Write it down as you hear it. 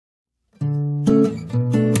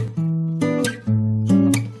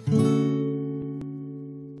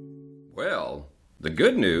The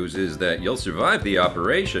good news is that you'll survive the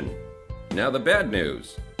operation. Now the bad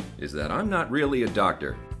news is that I'm not really a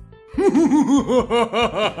doctor.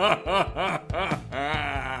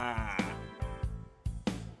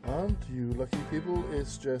 And you lucky people,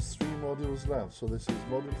 it's just 3 modules left. So this is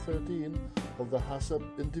module 13 of the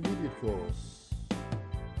HACCP intermediate course.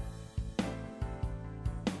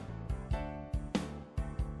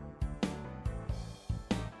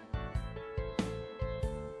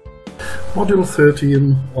 Module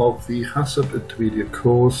 13 of the HACCP intermediate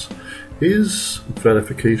course is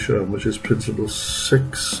verification, which is principle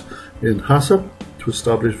 6 in HACCP to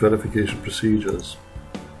establish verification procedures.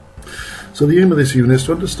 So the aim of this unit is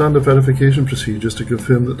to understand the verification procedures to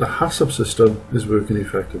confirm that the HACCP system is working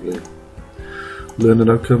effectively. Learning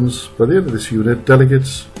outcomes. By the end of this unit,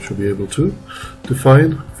 delegates should be able to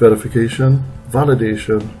define verification,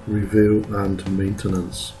 validation, review and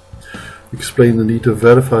maintenance. Explain the need to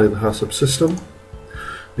verify the HACCP system.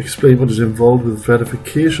 Explain what is involved with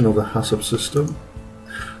verification of the HACCP system.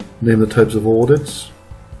 Name the types of audits.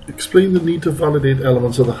 Explain the need to validate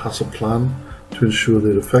elements of the HACCP plan to ensure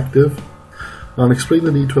they're effective. And explain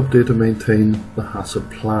the need to update and maintain the HACCP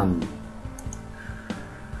plan.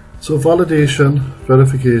 So validation,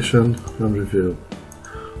 verification and review.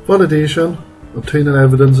 Validation, obtaining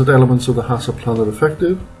evidence that elements of the HACCP plan are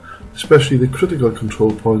effective, especially the critical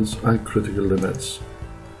control points and critical limits.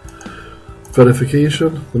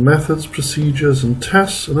 Verification, the methods, procedures and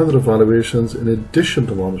tests and other evaluations in addition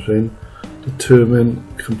to monitoring determine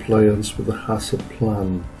compliance with the HACCP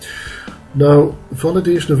plan. Now,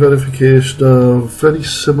 validation and verification are very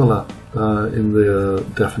similar in their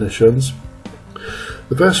definitions.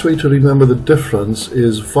 The best way to remember the difference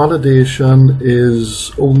is validation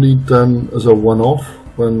is only done as a one-off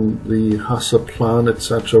when the HACCP plan,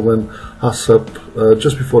 etc., when HACCP,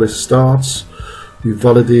 just before it starts, you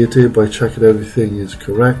validate it by checking everything is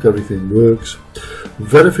correct, everything works.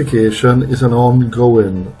 Verification is an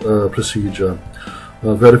ongoing procedure.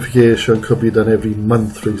 Verification could be done every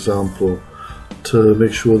month, for example, to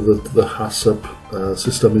make sure that the HACCP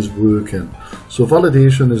system is working. So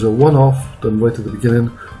validation is a one-off, done right at the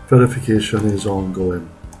beginning. Verification is ongoing.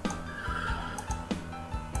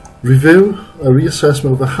 Review, a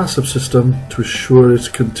reassessment of the HACCP system to assure its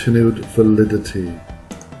continued validity.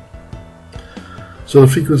 So the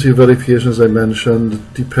frequency of verification, as I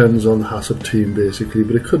mentioned, depends on the HACCP team basically,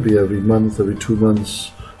 but it could be every month, every 2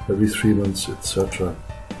 months, every 3 months, etc.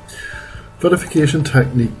 Verification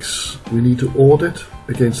techniques. We need to audit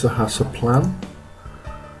against the HACCP plan,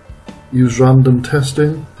 use random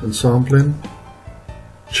testing and sampling,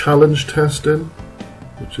 challenge testing,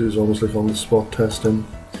 which is almost like on-the-spot testing,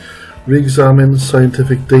 re-examine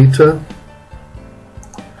scientific data,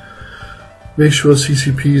 make sure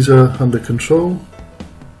CCPs are under control,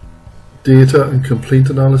 data and complete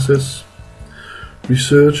analysis,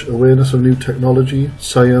 research, awareness of new technology,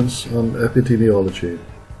 science and epidemiology.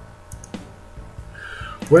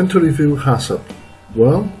 When to review HACCP?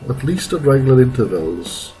 Well, at least at regular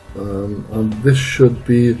intervals, and this should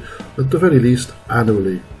be at the very least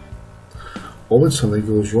annually, or when something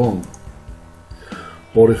goes wrong,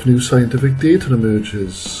 or if new scientific data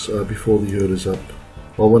emerges before the year is up,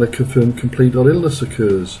 or when a confirmed complaint or illness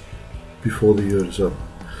occurs before the year is up.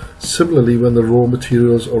 Similarly, when the raw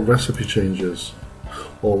materials or recipe changes,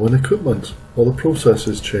 or when equipment or the process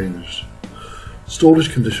is changed,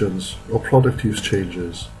 storage conditions or product use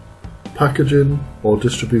changes, packaging or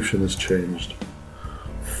distribution is changed,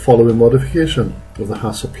 following modification of the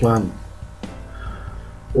HACCP plan.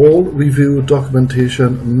 All review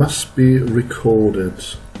documentation must be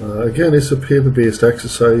recorded. Again, it's a paper-based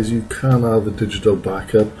exercise. You can have a digital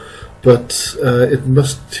backup, but it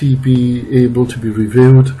must be able to be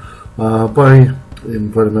reviewed by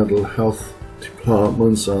environmental health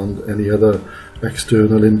departments and any other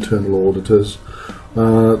external, internal auditors.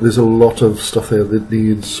 There's a lot of stuff there that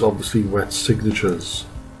needs, obviously, wet signatures.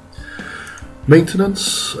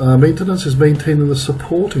 Maintenance. Maintenance is maintaining the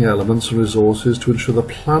supporting elements and resources to ensure the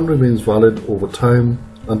plan remains valid over time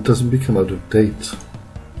and doesn't become out of date.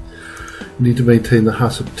 You need to maintain the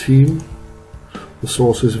HACCP team, the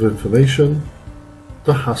sources of information,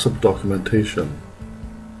 the HACCP documentation.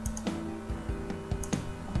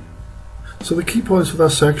 So the key points for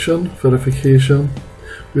that section: verification.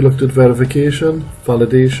 We looked at verification,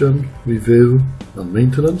 validation, review and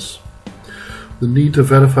maintenance. The need to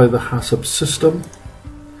verify the HACCP system,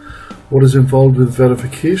 what is involved with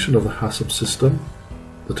verification of the HACCP system,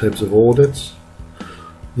 the types of audits,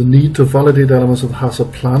 the need to validate elements of the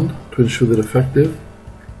HACCP plan to ensure they're effective,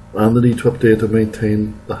 and the need to update and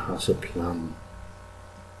maintain the HACCP plan.